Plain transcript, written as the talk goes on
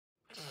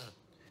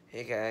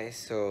Hey guys,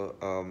 so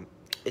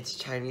it's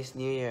Chinese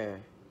New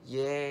Year.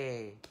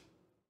 Yay!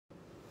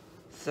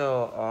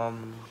 So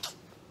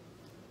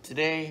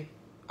today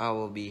I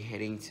will be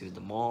heading to the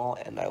mall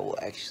and I will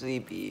actually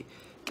be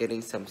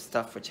getting some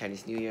stuff for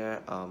Chinese New Year.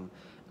 I'll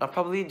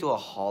probably do a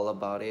haul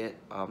about it.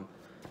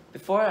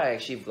 Before I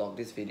actually vlog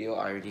this video,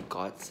 I already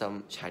got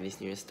some Chinese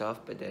New Year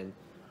stuff, but then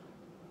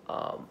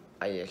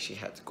I actually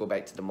had to go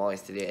back to the mall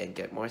yesterday and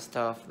get more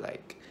stuff,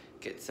 like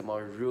get some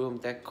more room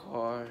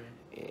decor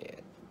and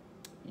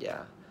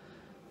yeah.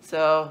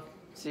 So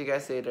see you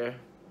guys later.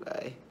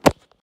 Bye.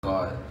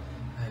 God,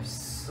 I have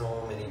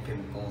so many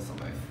pimples on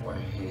my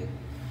forehead.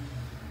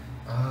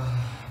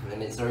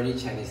 And it's already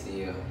Chinese New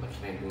Year. What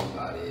can I do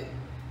about it?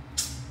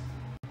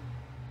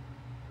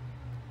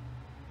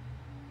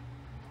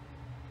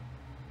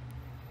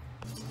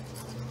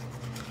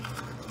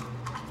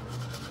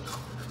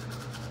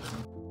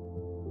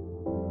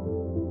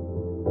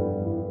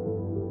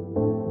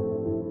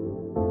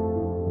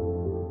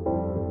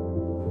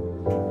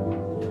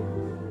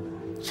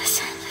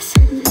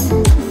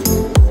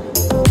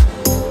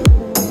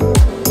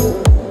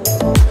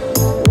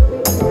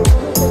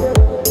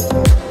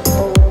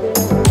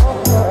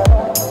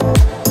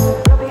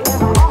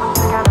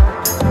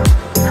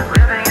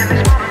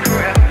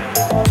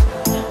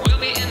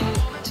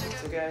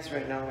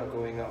 Right now we're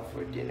going out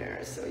for dinner,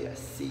 so yeah,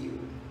 see you.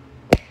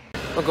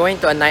 We're going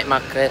to a night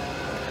market.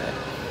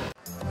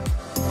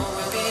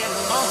 We'll be in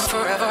the mall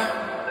forever.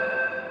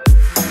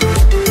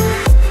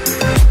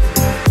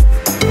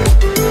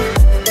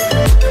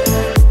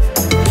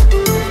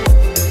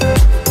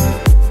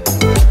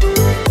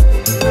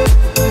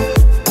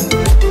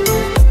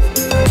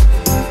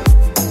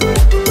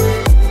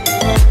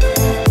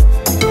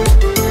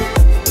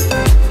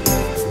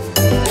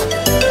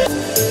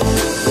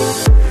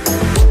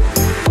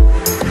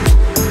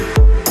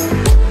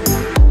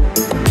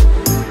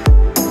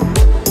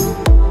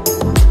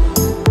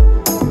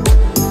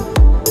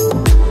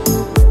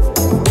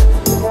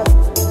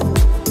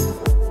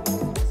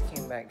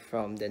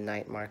 From the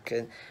night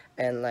market,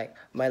 and like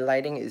my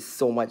lighting is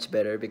so much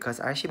better because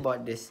I actually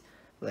bought this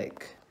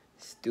like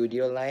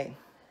studio light,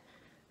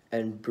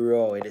 and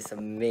bro, it is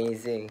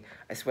amazing.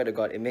 I swear to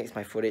God, it makes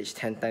my footage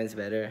 10 times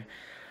better.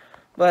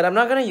 But I'm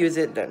not gonna use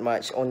it that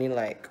much, only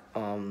like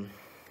when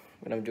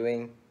I'm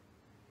doing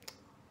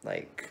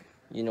like,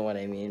 you know what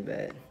I mean.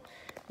 But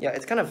yeah,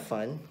 it's kind of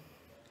fun.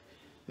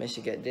 Managed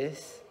to get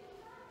this.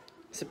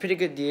 It's a pretty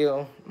good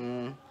deal.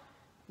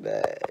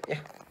 But yeah.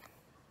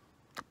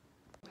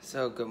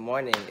 So good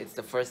morning, it's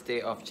the first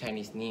day of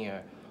Chinese New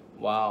Year.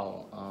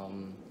 Wow.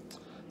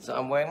 So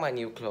I'm wearing my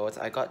new clothes.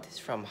 I got this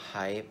from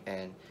Hype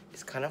and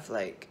it's kind of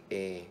like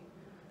a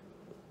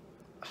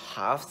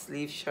half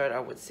sleeve shirt, I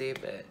would say,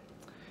 but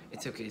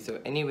it's okay. So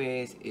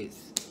anyways,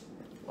 it's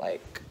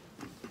like,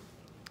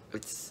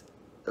 it's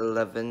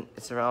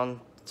around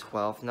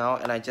 12 now,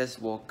 and I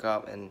just woke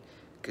up, and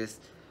because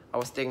I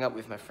was staying up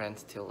with my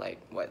friends till like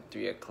what,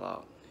 3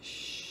 o'clock.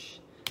 Shh.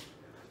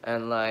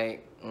 And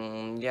like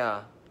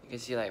yeah, you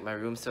can see like my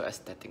room's so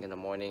aesthetic in the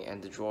morning,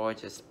 and the drawer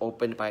just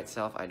opened by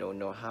itself. I don't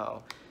know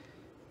how.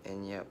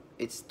 And yep,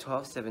 it's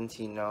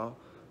 12:17 now.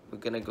 We're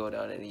gonna go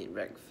down and eat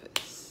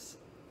breakfast.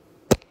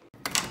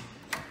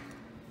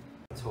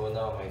 Tone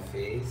out my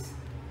face.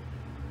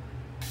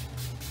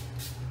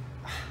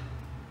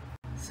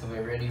 So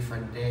we're ready for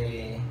the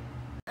day.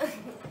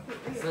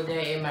 So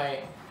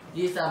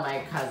these are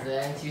my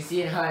cousins. You've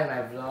seen her in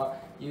my vlog.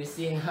 You've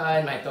seen her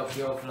in my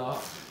Tokyo vlog.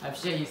 I'm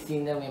sure you've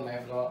seen them in my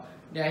vlog.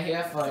 They're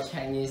here for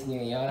Chinese New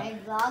Year.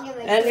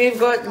 And we've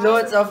got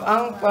loads of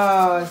ang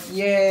paos.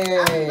 Yay!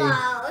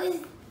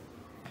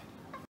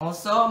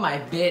 Also, my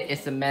bed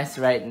is a mess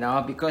right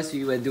now because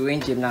we were doing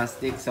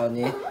gymnastics on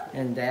it.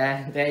 And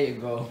there you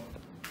go.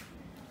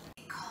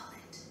 They call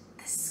it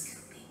the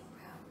scooping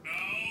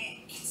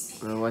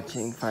room. We're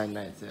watching Five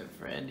Nights at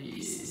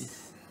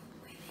Freddy's.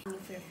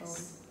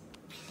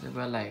 So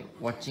we're like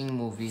watching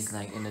movies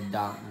like in a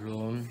dark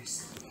room.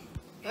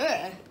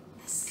 Ugh.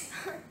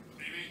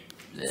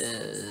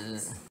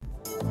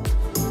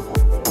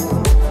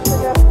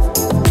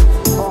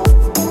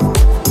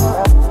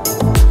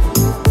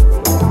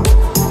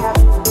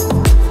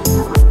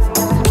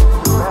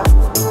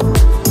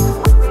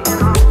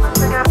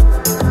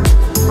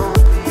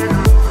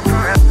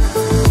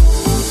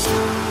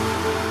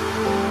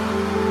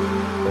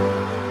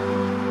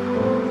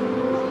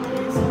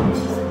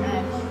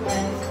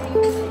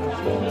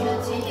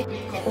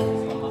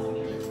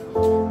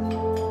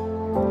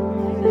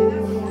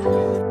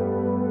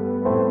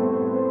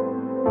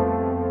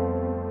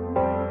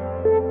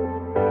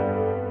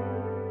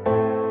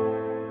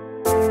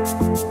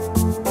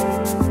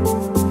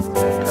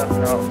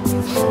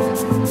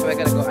 So we're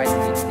gonna go ice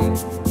skating.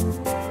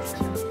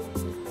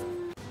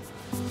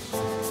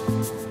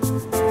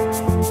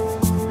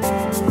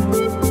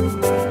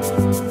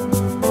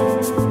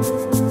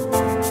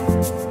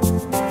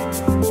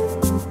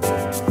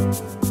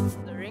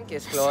 The rink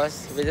is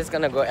closed. We're just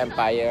gonna go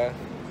Empire.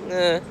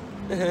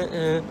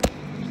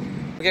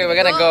 Okay, we're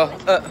gonna go.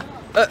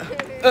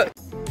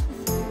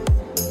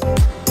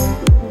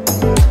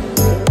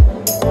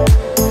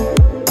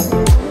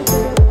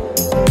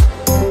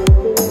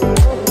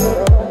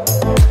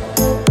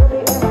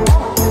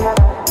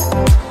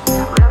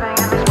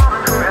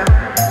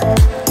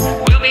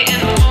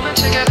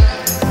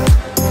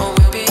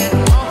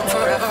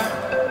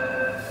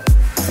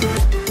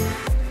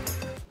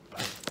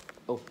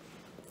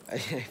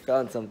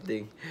 found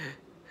something.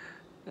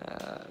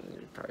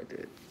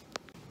 Retarded.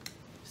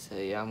 So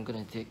yeah, I'm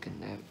gonna take a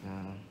nap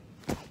now.